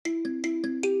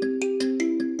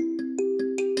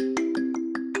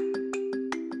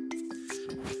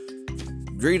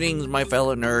Greetings, my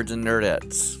fellow nerds and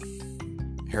nerdettes,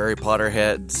 Harry Potter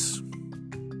heads,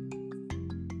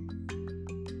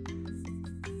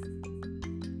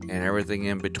 and everything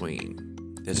in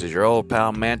between. This is your old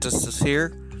pal Mantis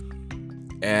here,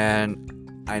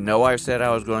 and I know I said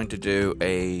I was going to do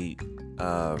a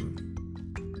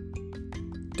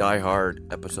Die Hard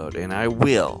episode, and I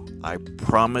will. I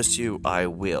promise you I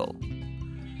will.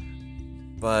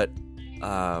 But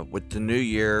with the new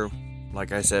year,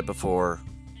 like I said before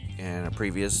in a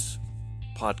previous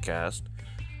podcast,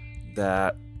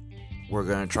 that we're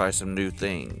going to try some new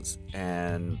things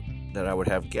and that I would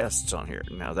have guests on here.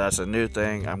 Now, that's a new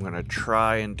thing I'm going to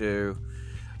try and do.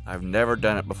 I've never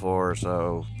done it before,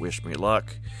 so wish me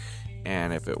luck.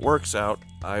 And if it works out,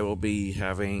 I will be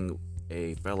having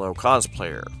a fellow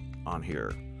cosplayer on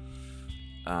here.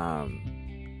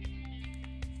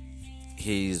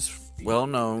 He's well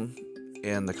known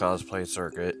in the cosplay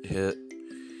circuit.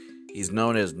 He's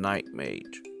known as Knightmage.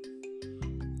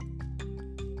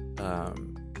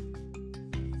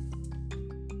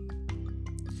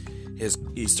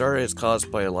 He started his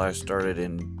cosplay life started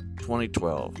in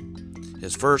 2012.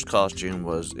 His first costume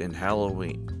was in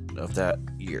Halloween of that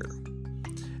year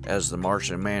as the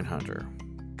Martian Manhunter.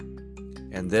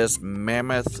 And this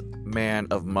mammoth man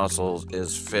of muscles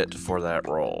is fit for that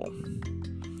role.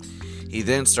 He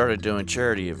then started doing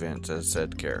charity events as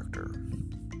said character.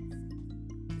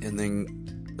 And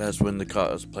then that's when the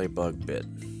cosplay bug bit.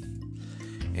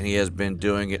 And he has been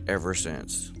doing it ever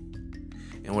since.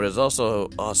 And what is also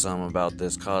awesome about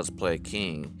this cosplay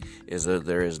king is that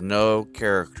there is no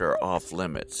character off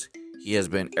limits. He has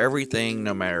been everything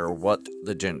no matter what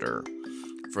the gender.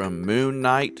 From Moon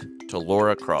Knight to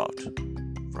Lara Croft.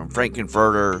 From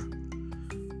Frankenfurter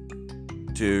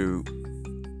to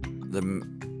the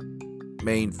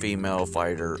main female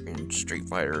fighter in Street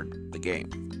Fighter, the game.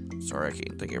 Sorry, I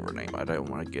can't think of her name. I don't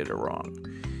want to get it wrong.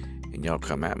 And y'all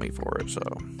come at me for it, so.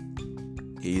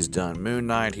 He's done Moon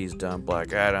Knight, he's done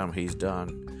Black Adam, he's done,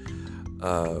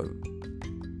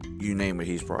 you name it,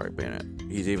 he's probably been it.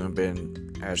 He's even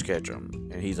been Ash Ketchum,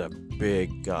 and he's a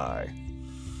big guy.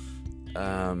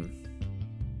 I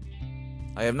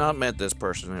have not met this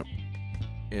person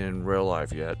in real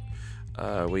life yet.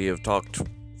 We have talked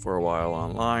for a while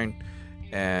online,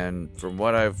 and from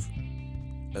what I've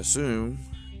assumed,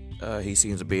 he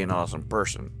seems to be an awesome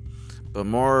person. But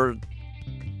more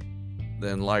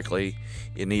than likely,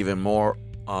 an even more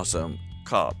awesome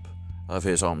cop of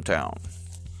his hometown.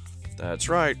 That's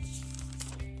right.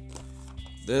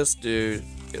 This dude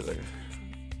is a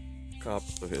cop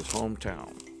of his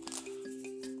hometown.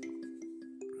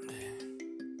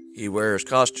 He wears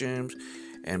costumes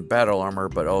and battle armor,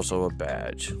 but also a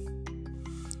badge.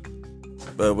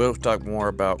 But we'll talk more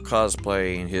about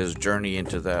cosplay and his journey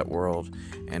into that world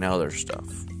and other stuff.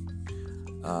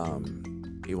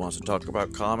 He wants to talk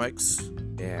about comics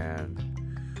and,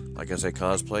 like I say,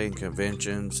 cosplay and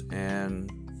conventions and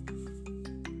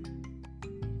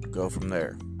go from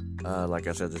there. Like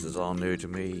I said, this is all new to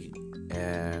me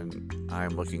and I'm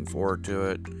looking forward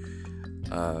to it.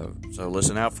 So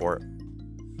listen out for it.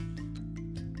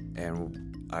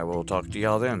 And I will talk to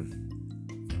y'all then.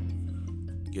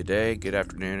 Good day, good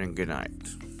afternoon, and good night.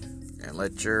 And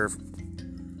let your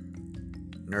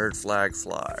nerd flag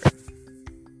fly.